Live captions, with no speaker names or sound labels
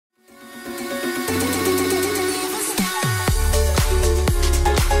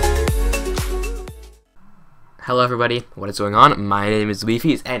Hello everybody, what is going on? My name is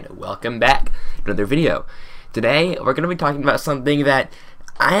Wifies and welcome back to another video. Today we're going to be talking about something that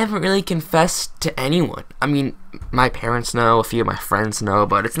I haven't really confessed to anyone. I mean, my parents know, a few of my friends know,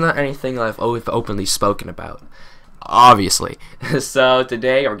 but it's not anything I've openly spoken about, obviously. So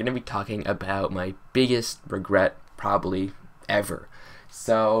today we're going to be talking about my biggest regret probably ever.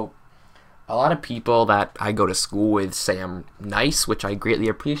 So a lot of people that I go to school with say I'm nice, which I greatly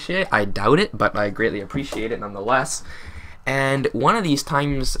appreciate. I doubt it, but I greatly appreciate it nonetheless. And one of these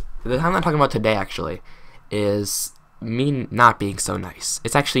times, the time I'm talking about today actually, is me not being so nice.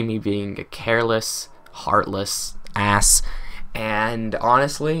 It's actually me being a careless, heartless ass. And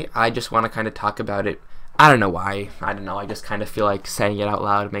honestly, I just want to kind of talk about it. I don't know why. I don't know. I just kind of feel like saying it out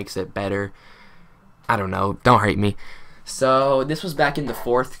loud makes it better. I don't know. Don't hate me. So this was back in the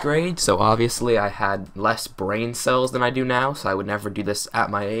 4th grade, so obviously I had less brain cells than I do now, so I would never do this at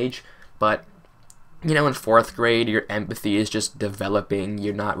my age. But, you know, in 4th grade, your empathy is just developing.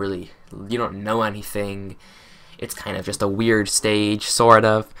 You don't know anything. It's kind of just a weird stage, sort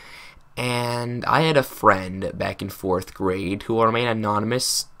of. And I had a friend back in 4th grade who will remain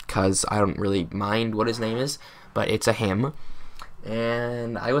anonymous, because I don't really mind what his name is, but it's a him.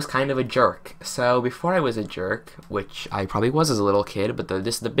 And I was kind of a jerk. So before I was a jerk, which I probably was as a little kid, but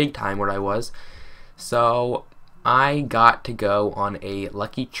this is the big time where I was. So I got to go on a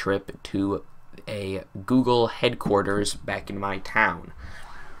lucky trip to a Google headquarters back in my town.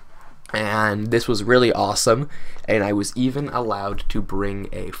 And this was really awesome, and I was even allowed to bring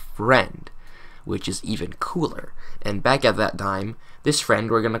a friend, which is even cooler. And back at that time, this friend,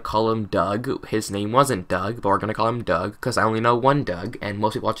 we're going to call him Doug. His name wasn't Doug, but we're going to call him Doug, because I only know one Doug, and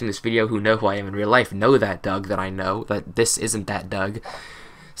most people watching this video who know who I am in real life know that Doug that I know, that this isn't that Doug.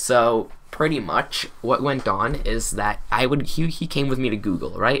 So, pretty much, what went on is that he came with me to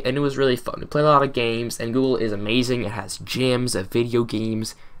Google, right? And it was really fun. We played a lot of games, and Google is amazing. It has gyms, video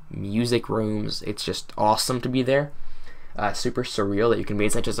games, music rooms. It's just awesome to be there. Super surreal that you can be in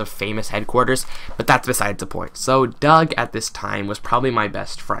such as a famous headquarters, but that's besides the point. So Doug at this time was probably my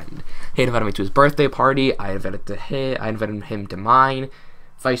best friend. He invited me to his birthday party, I invited him to mine,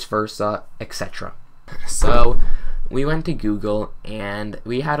 vice versa, etc. So we went to Google and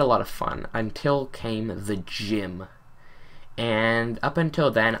we had a lot of fun until came the gym. And up until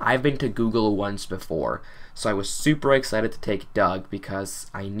then, I've been to Google once before, so I was super excited to take Doug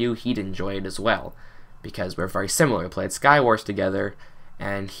because I knew he'd enjoy it as well. Because we're very similar. We played Skywars together,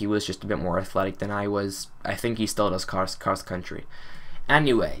 and he was just a bit more athletic than I was. I think he still does cross country.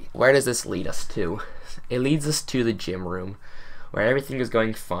 Anyway, where does this lead us to? It leads us to the gym room, where everything is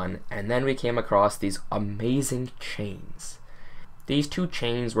going fun, and then we came across these amazing chains. These 2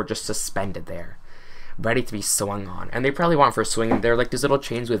 chains were just suspended there, ready to be swung on. And they probably weren't for swinging. They're like these little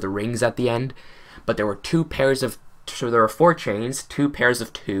chains with rings at the end, but there were 2 pairs of So there were 4 chains, 2 pairs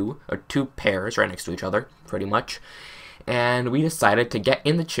of 2, or 2 pairs right next to each other, pretty much. And we decided to get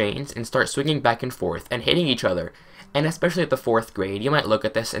in the chains and start swinging back and forth and hitting each other. And especially at the 4th grade, you might look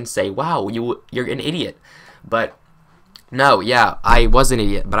at this and say, wow, you're an idiot. But no, yeah, I was an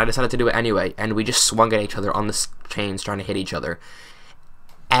idiot, but I decided to do it anyway. And we just swung at each other on the chains trying to hit each other.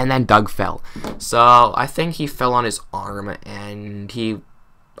 And then Doug fell. So I think he fell on his arm, and he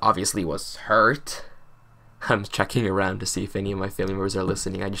obviously was hurt. I'm checking around to see if any of my family members are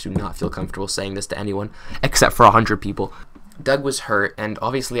listening. I just do not feel comfortable saying this to anyone, except for 100 people. Doug was hurt, and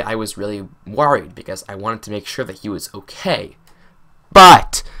obviously I was really worried because I wanted to make sure that he was okay.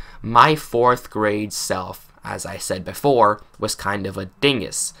 But my 4th grade self, as I said before, was kind of a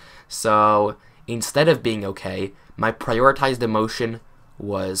dingus. So instead of being okay, my prioritized emotion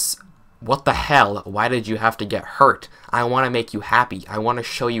was, what the hell? Why did you have to get hurt? I want to make you happy. I want to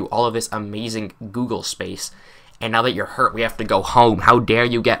show you all of this amazing Google space. And now that you're hurt, we have to go home. How dare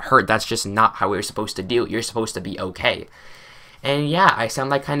you get hurt? That's just not how we're supposed to do it. You're supposed to be okay. And yeah, I sound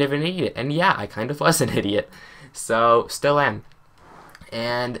like kind of an idiot. And yeah, I kind of was an idiot. So, still am.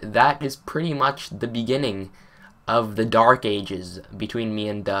 And that is pretty much the beginning of the dark ages between me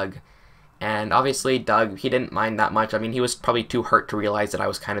and Doug. And obviously, Doug, he didn't mind that much. I mean, he was probably too hurt to realize that I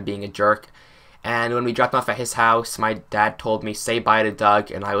was kind of being a jerk. And when we dropped off at his house, my dad told me, say bye to Doug.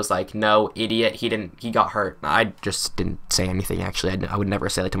 And I was like, no, idiot, he got hurt. I just didn't say anything, actually. I would never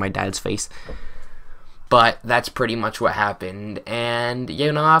say that to my dad's face. But that's pretty much what happened. And,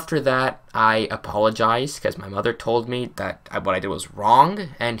 you know, after that, I apologized because my mother told me that what I did was wrong.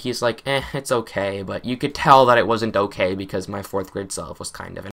 And he's like, it's okay. But you could tell that it wasn't okay because my 4th grade self was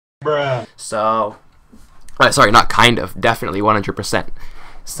kind of bruh. So, sorry, not kind of, definitely 100%.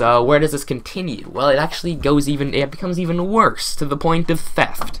 So where does this continue? Well, it actually becomes even worse to the point of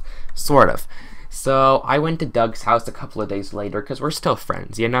theft, sort of. So I went to Doug's house a couple of days later because we're still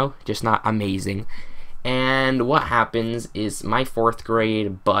friends, you know, just not amazing. And what happens is my 4th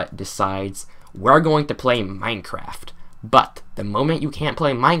grade butt decides we're going to play Minecraft. But the moment you can't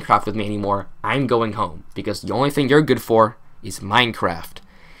play Minecraft with me anymore, I'm going home because the only thing you're good for is Minecraft.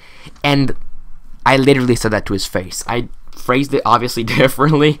 And I literally said that to his face. I phrased it obviously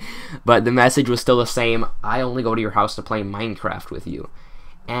differently, but the message was still the same. I only go to your house to play Minecraft with you.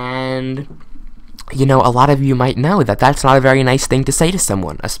 And you know, a lot of you might know that that's not a very nice thing to say to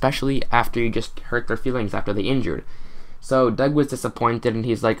someone, especially after you just hurt their feelings after they injured. So Doug was disappointed, and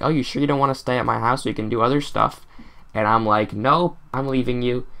he's like, oh, you sure you don't want to stay at my house so you can do other stuff? And I'm like, no, I'm leaving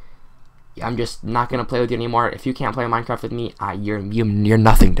you. I'm just not going to play with you anymore. If you can't play Minecraft with me, you're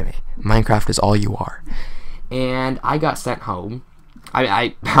nothing to me. Minecraft is all you are. And I got sent home.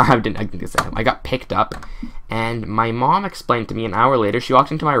 I didn't get sent home. I got picked up, and my mom explained to me an hour later. She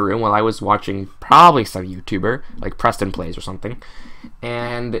walked into my room while I was watching probably some YouTuber, like Preston Plays or something,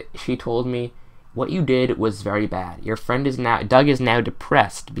 and she told me, what you did was very bad. Your friend is now, Doug is now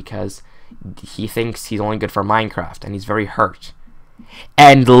depressed because he thinks he's only good for Minecraft, and he's very hurt.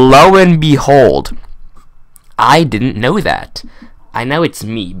 And lo and behold, I didn't know that. I know it's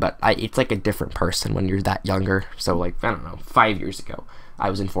me, but it's like a different person when you're that younger. So like, I don't know, 5 years ago, I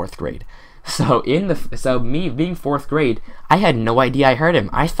was in 4th grade. So me being 4th grade, I had no idea I hurt him.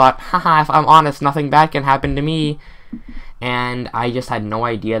 I thought, haha, if I'm honest, nothing bad can happen to me. And I just had no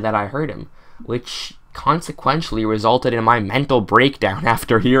idea that I hurt him, which consequentially resulted in my mental breakdown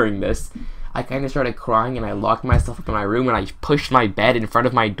after hearing this. I kind of started crying, and I locked myself up in my room, and I pushed my bed in front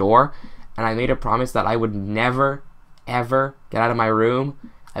of my door, and I made a promise that I would never, ever get out of my room.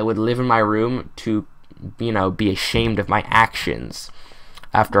 I would live in my room to, you know, be ashamed of my actions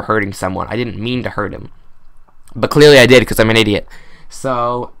after hurting someone. I didn't mean to hurt him, but clearly I did because I'm an idiot.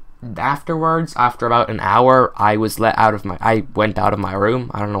 So afterwards, after about an hour, I went out of my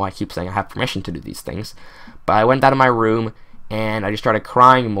room. I don't know why I keep saying I have permission to do these things, but I went out of my room, and I just started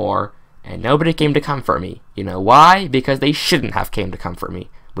crying more, and nobody came to comfort me. You know why? Because they shouldn't have came to comfort me,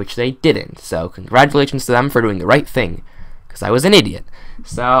 which they didn't. So congratulations to them for doing the right thing, because I was an idiot.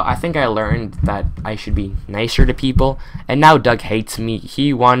 So I think I learned that I should be nicer to people, and now Doug hates me.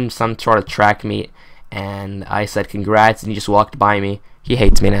 He won some sort of track meet, and I said congrats, and he just walked by me. He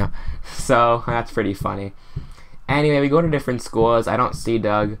hates me now. So that's pretty funny. Anyway, we go to different schools. I don't see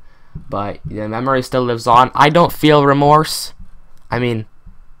Doug, but the memory still lives on. I don't feel remorse. I mean,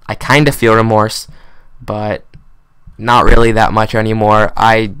 I kind of feel remorse, but not really that much anymore.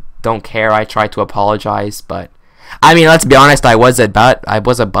 I don't care. I try to apologize, but I mean, let's be honest, I was a butt,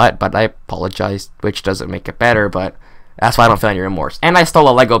 but I apologized, which doesn't make it better, but that's why I don't feel any remorse. And I stole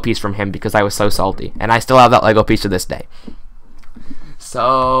a Lego piece from him because I was so salty, and I still have that Lego piece to this day.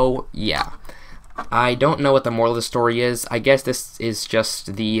 So, yeah. I don't know what the moral of the story is. I guess this is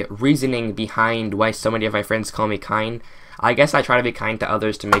just the reasoning behind why so many of my friends call me kind. I guess I try to be kind to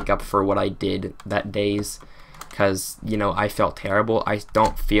others to make up for what I did that days, because, you know, I felt terrible. I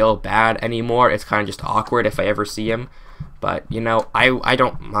don't feel bad anymore. It's kind of just awkward if I ever see him, but, you know, I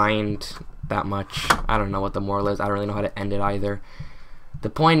don't mind that much. I don't know what the moral is. I don't really know how to end it either. The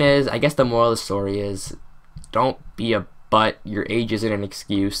point is, I guess the moral of the story is, don't be a butt. Your age isn't an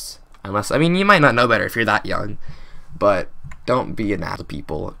excuse, unless, I mean, you might not know better if you're that young, but don't be an ass to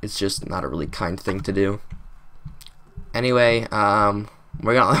people. It's just not a really kind thing to do. Anyway,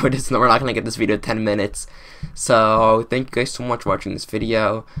 we're not gonna get this video 10 minutes. So thank you guys so much for watching this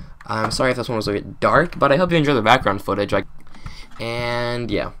video. I'm sorry if this one was a bit dark, but I hope you enjoy the background footage.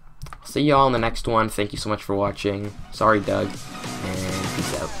 And yeah, see y'all in the next one. Thank you so much for watching. Sorry, Doug, and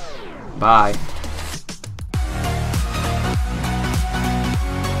peace out. Bye.